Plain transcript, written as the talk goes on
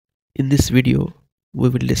In this video, we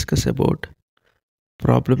will discuss about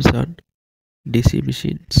problems on DC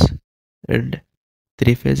machines and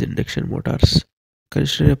three-phase induction motors.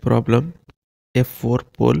 Consider a problem: a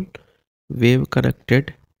 4-pole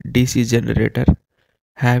wave-connected DC generator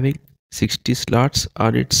having 60 slots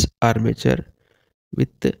on its armature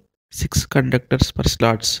with 6 conductors per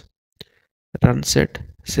slots, runs at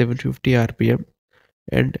 750 rpm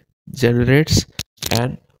and generates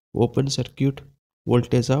an open circuit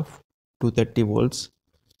voltage of 230 volts.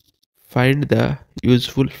 Find the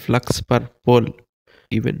useful flux per pole.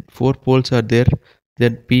 Even 4 poles are there,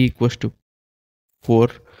 then P equals to 4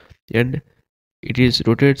 and it is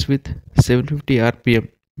rotates with 750 rpm,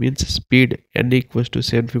 means speed N equals to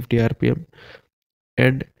 750 rpm,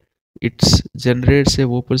 and it generates a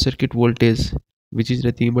open circuit voltage which is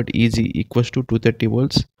nothing but EG equals to 230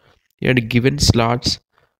 volts, and given slots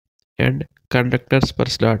and conductors per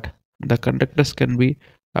slot. The conductors can be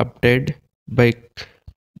obtained by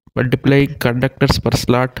multiplying conductors per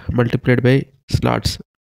slot multiplied by slots.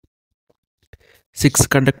 6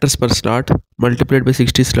 conductors per slot multiplied by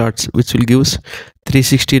 60 slots, which will give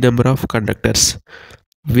 360 number of conductors.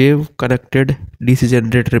 Wave connected DC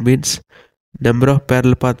generator means number of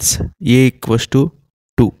parallel paths A equals to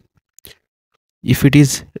 2. If it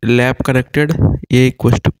is lap connected, A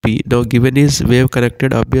equals to P. Now given is wave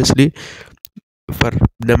connected, obviously for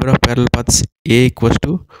number of parallel paths A equals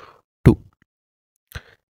to 2.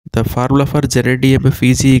 The formula for generated EMF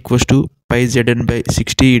is equals to pi Zn by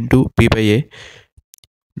 60 into P by A.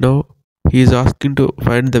 Now he is asking to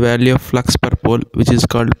find the value of flux per pole, which is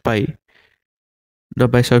called pi. Now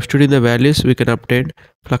by substituting the values, we can obtain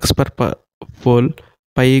flux per pole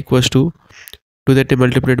pi equals to 230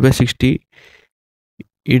 multiplied by 60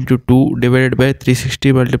 into 2 divided by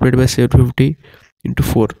 360 multiplied by 750 into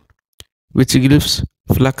 4, which gives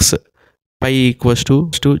flux pi equals to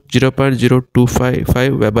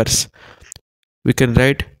 0.0255 webers. We can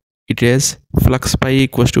write it as flux pi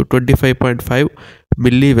equals to 25.5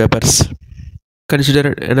 milliwebers.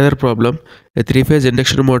 Consider another problem. A 3-phase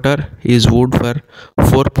induction motor is wound for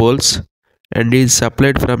 4 poles and is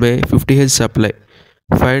supplied from a 50 Hz supply.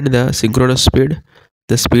 Find the synchronous speed,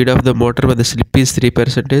 the speed of the motor when the slip is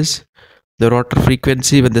 3%, the rotor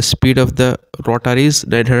frequency when the speed of the rotor is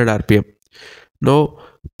 900 rpm. Now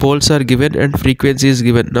poles are given and frequency is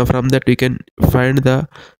given. Now from that we can find the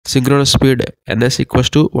synchronous speed. Ns equals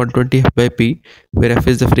to 120 by P, where F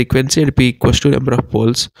is the frequency and P equals to number of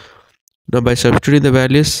poles. Now by substituting the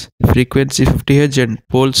values, frequency 50 Hz and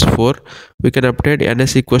poles 4, we can obtain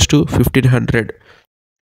Ns equals to 1500.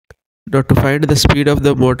 Now to find the speed of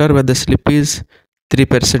the motor when the slip is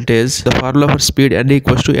 3%, the formula for speed N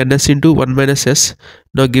equals to Ns into 1 minus S.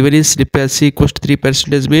 Now given is slip S equals to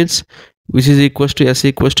 3% means, which is equals to S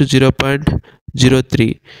equals to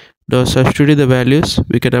 0.03. Now substituting the values,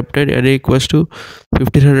 we can obtain N equals to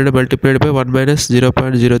 1500 multiplied by 1 minus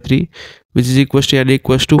 0.03, which is equals to N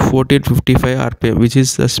equals to 1455 rpm, which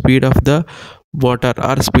is the speed of the motor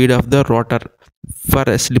or speed of the rotor for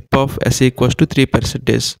a slip of S equals to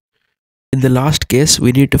 3%. In the last case,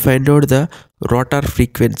 we need to find out the rotor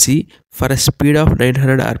frequency for a speed of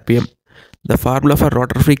 900 rpm. The formula for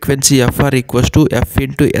rotor frequency Fr equals to F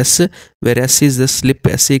into S, where S is the slip,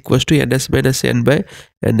 S equals to Ns minus N by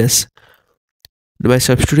Ns. By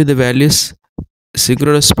substituting the values,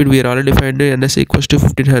 synchronous speed we are already finding Ns equals to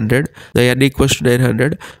 1500, the N equals to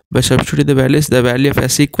 900. By substituting the values, the value of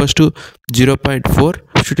S equals to 0.4.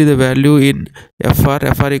 Substituting the value in Fr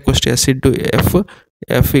equals to S into F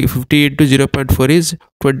 50 into 0.4 is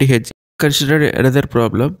 20 Hz. Consider another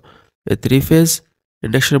problem. A 3-phase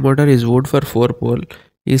induction motor is wound for 4 pole,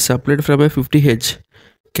 is supplied from a 50 Hz.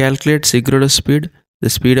 Calculate synchronous speed, the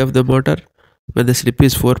speed of the motor when the slip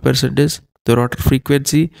is 4%, the rotor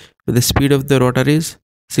frequency when the speed of the rotor is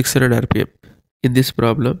 600 rpm. In this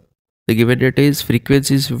problem, the given data is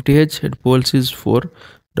frequency is 50 Hz and poles is 4.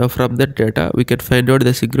 Now from that data, we can find out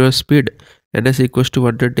the synchronous speed. Ns equals to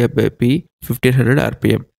 120 by P, 1500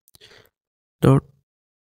 rpm. Now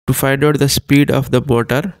to find out the speed of the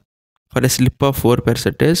motor for a slip of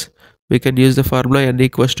 4%, we can use the formula N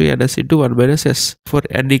equals to Ns into 1 minus S. For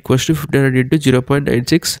N equals to 1500 into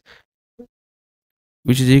 0.96,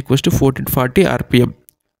 which is equals to 1440 rpm.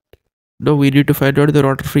 Now we need to find out the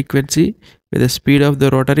rotor frequency where the speed of the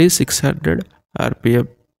rotor is 600 rpm.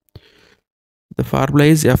 The formula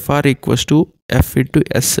is Fr equals to F into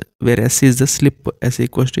S, where S is the slip, S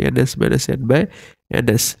equals to Ns minus N by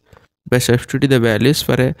Ns. By substituting the values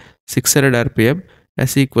for a 600 rpm,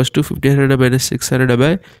 S equals to 1500 minus 600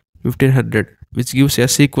 by 1500, which gives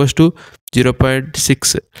S equals to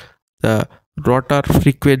 0.6. The rotor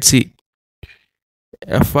frequency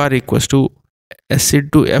Fr equals to S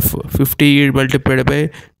into F 50 multiplied by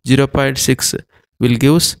 0.6 will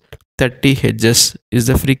gives 30 Hz is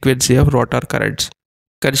the frequency of rotor currents.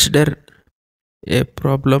 Consider a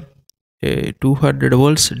problem. A 200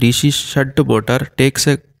 volts DC shunt motor takes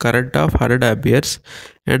a current of 100 amperes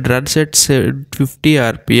and runs at 750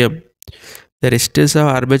 rpm. The resistance of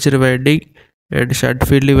armature winding and shunt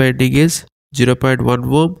field winding is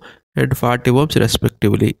 0.1 ohm and 40 ohms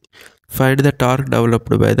respectively. Find the torque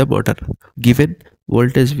developed by the motor. Given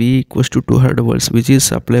voltage V equals to 200 volts, which is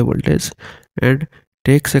supply voltage, and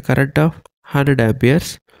takes a current of 100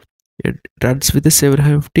 amperes and runs with a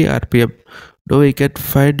 750 rpm. Now we can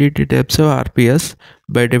find it in terms of rps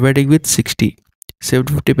by dividing with 60.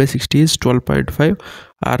 750 by 60 is 12.5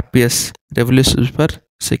 rps revolutions per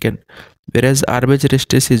second, whereas armature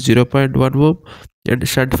resistance is 0.1 ohm and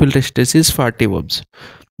shunt field resistance is 40 ohms.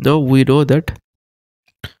 Now we know that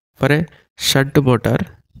for a shunt motor,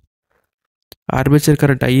 armature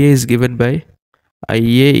current IA is given by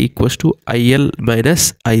IA equals to IL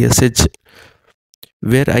minus ISH,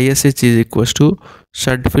 where ISH is equals to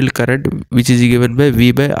shunt field current, which is given by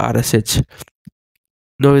V by RSH.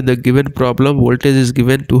 Now in the given problem, voltage is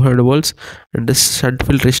given 200 volts and the shunt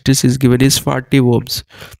field resistance is given is 40 ohms.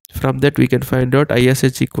 From that we can find out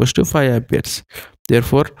ISH equals to 5 amperes.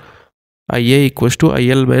 Therefore IA equals to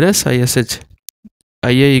IL minus ISH.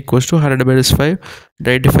 IA equals to 100 minus 5,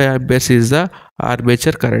 95 amperes is the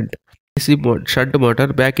armature current. AC shunt motor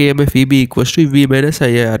back EMF EB equals to V minus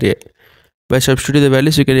IARA. By substituting the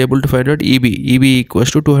values, you can able to find out EB. EB equals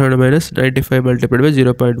to 200 minus 95 multiplied by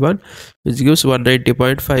 0.1, which gives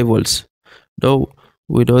 190.5 volts. Now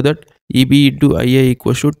we know that EB into IA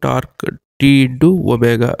equals to torque T into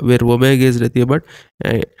omega, where omega is nothing but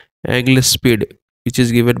angular speed, which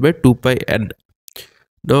is given by 2 pi n.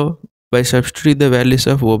 Now by substituting the values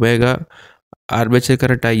of omega, armature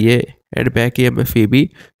current IA and back EMF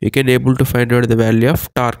EB, we can able to find out the value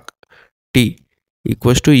of torque T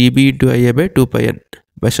equals to EB into IA by 2 pi n.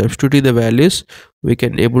 By substituting the values, we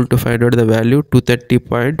can able to find out the value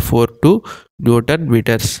 230.42 Newton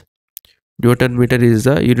meters. Newton meter is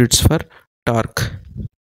the units for torque.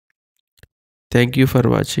 Thank you for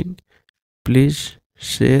watching. Please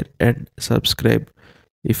share and subscribe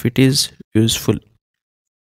if it is useful.